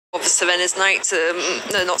Of Savannah's Night,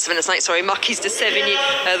 no, not Savannah's Night, sorry, Marquise de Sévigné.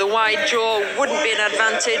 The wide draw wouldn't be an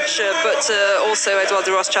advantage, but also Edouard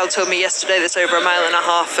de Rothschild told me yesterday that over a mile and a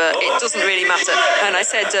half it doesn't really matter. And I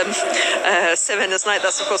said Savannah's Night,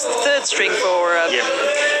 that's of course the third string for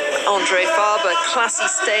André Fabre, classy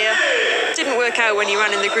stayer. Didn't work out when he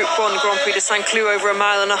ran in the Group 1 Grand Prix de Saint-Cloud over a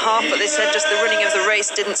mile and a half, but they said just the running of the race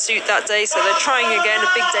didn't suit that day, so they're trying again.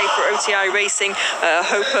 A big day for OTI Racing.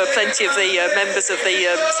 Hope plenty of the members of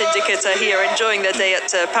the syndicate are here enjoying their day at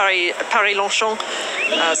Paris Longchamp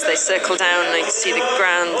as they circle down. You can see the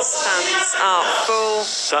grandstands are full.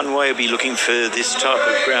 Sunway will be looking for this type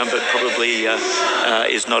of ground, but probably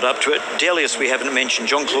is not up to it. Delius, we haven't mentioned,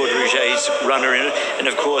 Jean-Claude Rouget's runner in it, and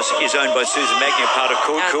of course is owned by Susan Magnier, part of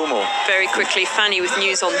Coolmore. Very quickly, Fanny, with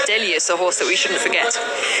news on Delius, a horse that we shouldn't forget.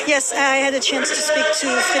 Yes, I had a chance to speak to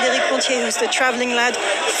Frédéric Pontier, who's the traveling lad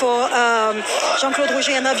for Jean-Claude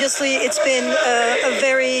Rouget, and obviously it's been a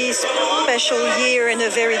very special year and a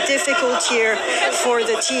very difficult year for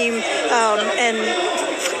the team, and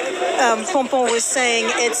Pompon was saying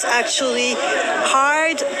it's actually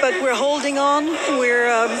hard, but we're holding on,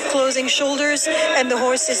 we're closing shoulders, and the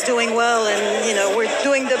horse is doing well, and we're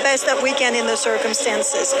doing the best that we can in the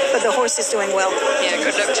circumstances, but the horse is doing well. Yeah,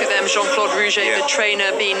 good luck to them. Jean-Claude Rouget, the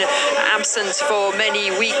trainer, been absent for many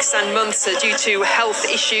weeks and months due to health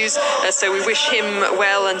issues, so we wish him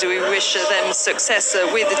well, and we wish them success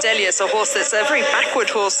with Delius, a horse that's a very backward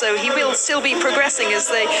horse, so he will still be progressing as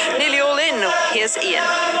they nearly all in. Here's Ian.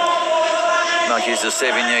 Marquise de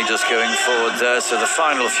Sévigné just going forward there, so the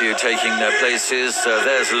final few taking their places.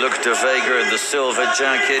 There's Luc de Vega in the silver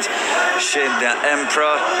jacket, Shin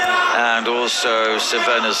Emperor, and also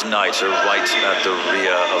Savannah's Night right at the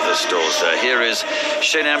rear of the stalls there. Here is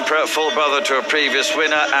Shin Emperor, full brother to a previous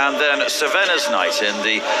winner, and then Savannah's Night in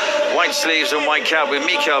the white sleeves and white cap with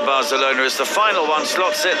Mikel Barcelona as the final one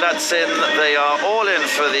slots it. That's in. They are all in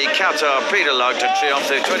for the Qatar Prix de Triomphe.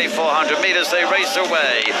 So 2,400 meters, they race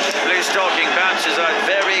away. Bluestocking bounces out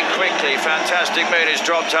very quickly. Fantastic Moon is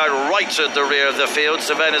dropped out right at the rear of the field.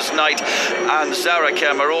 Savannah's Night and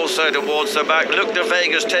Zarakem are also towards the back. Luc de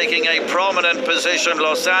Vega's taking a prominent position.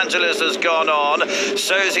 Los Angeles has gone on.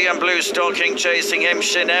 Sosie and Bluestocking chasing him.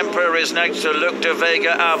 Shin Emperor is next to Luc de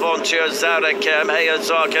Vega, Aventure, Zarakem,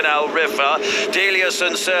 Hayazark and Al Rifa. Delius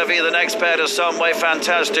and Servi, the next pair to Sunway,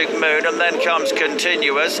 Fantastic Moon, and then comes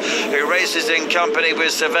Continuous, who races in company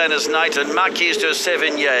with Savannah's Night, and Marquise de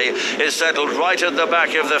Sévigné is settled right at the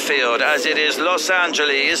back of the field, as it is Los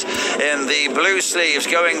Angeles in the blue sleeves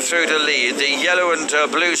going through to lead. The yellow and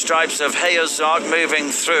blue stripes of Hayazark moving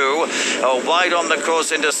through, wide on the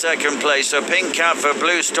course into second place. A pink cap for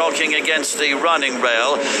Bluestocking against the running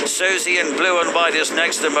rail. Susie in blue and white is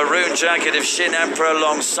next. The maroon jacket of Shin Emperor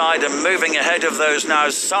alongside, and moving ahead of those now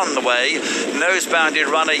Sunway, nose-bounded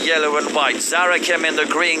runner yellow and white. Zarakem in the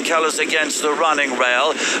green colours against the running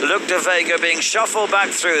rail. Luc de Vega being shuffled back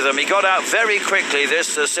through them. He got out very quickly, the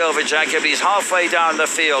silver jacket. He's halfway down the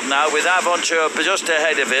field now with Aventure just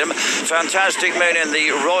ahead of him. Fantastic Moon in the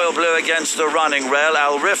royal blue against the running rail.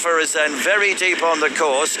 Al Rifa is then very deep on the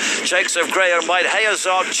course. Checks of grey and white.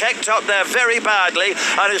 Hayazark checked up there very badly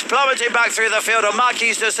and is plummeting back through the field. And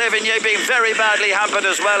Marquise de Sévigné being very badly hampered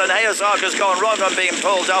as well, and Hayazark has gone wrong on being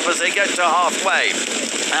pulled up as they get to halfway.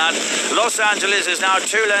 And Los Angeles is now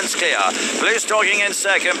 2 lengths clear. Bluestocking in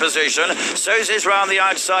second position. Susie's round the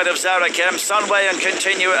outside of Zarakem. Sunway and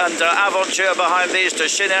Continue and Aventure behind these to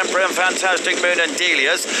Shin Emperor and Fantastic Moon and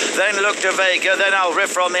Delius. Then Luc de Vega, then Al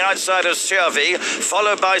Rifa on the outside of Servi,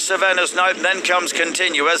 followed by Savannah's Night, and then comes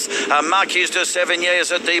Continuous. And Marquise de Sévigné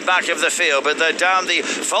is at the back of the field, but they're down the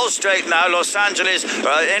full straight now. Los Angeles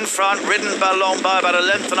in front, ridden along by about a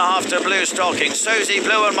length and a half to Bluestocking. Susie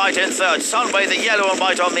blue and white in third. Sunway the yellow and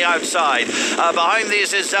white on the outside. Behind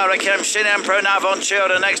these is Zarakem, Shin Emperor and Aventure,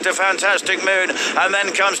 next to Fantastic Moon, and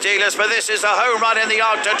then comes Delius. But this is a home run in the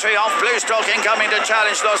Arc de Triomphe. Bluestocking coming to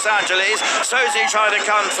challenge Los Angeles. Susie trying to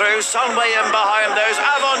come through. Sunway in behind those.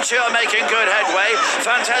 Aventure making good headway.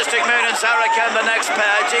 Fantastic Moon and Zarakem the next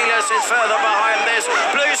pair. Delius is further behind this.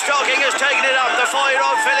 Bluestocking has taken it up. The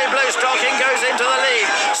 4-year-old filly Bluestocking goes into the lead.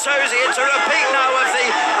 Susie, it's a repeat now of the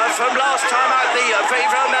from last time out, the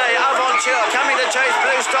Viva May. Aventure coming to chase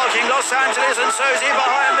Bluestocking. Los Angeles and Susie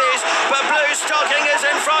behind these, but Bluestocking is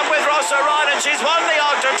in front with Rossa Ryan, and she's won the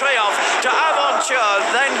Arc de Triomphe. to Aventure.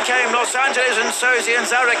 Then came Los Angeles and Sozi and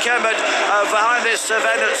Zara Kemet behind this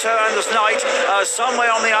Venus and this Knight.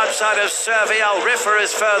 Somewhere on the outside of Servi. Al Riffer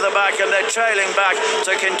is further back, and they're trailing back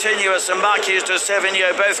to Continuous and Marquis de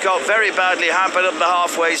Sevigno. Both got very badly hampered at the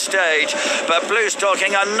halfway stage. But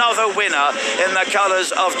Bluestocking, another winner in the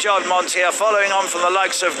colours of John Montier, following on from the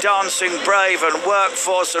likes of Dancing Brave and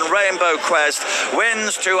Workforce and Rainbow Quest,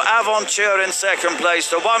 wins to Aventure in second place,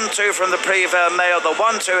 the 1-2 from the Prix Vermeil, the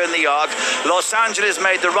 1-2 in the Arc. Los Angeles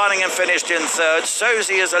made the running and finished in third.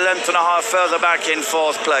 Sozi is a length and a half further back in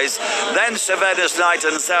fourth place. Then Cervedas Knight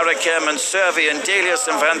and Zara Kim and Servi and Delius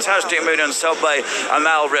and Fantastic Moon and Subway and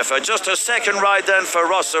Al Riffer. Just a second ride then for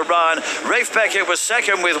Ross O'Brien. Rafe Beckett was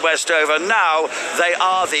second with Westover. Now they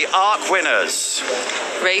are the Arc winners.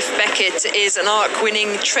 Rafe Beckett is an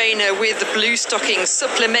Arc-winning trainer with the Bluestocking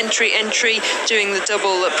supplementary entry, doing the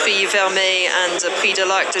double Prix Vermeil and Prix de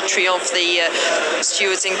l'Arc de Triomphe. The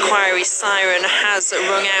steward's inquiry siren has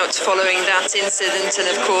rung out following that incident, and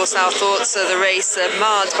of course our thoughts are the race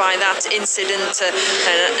marred by that incident,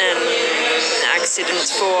 an accident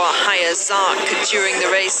for Hayazark during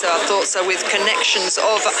the race. So our thoughts are with connections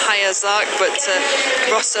of Hayazark, but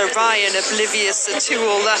Ross O'Brien oblivious to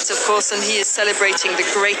all that, of course, and he is celebrating the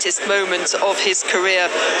greatest moment of his career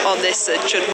on this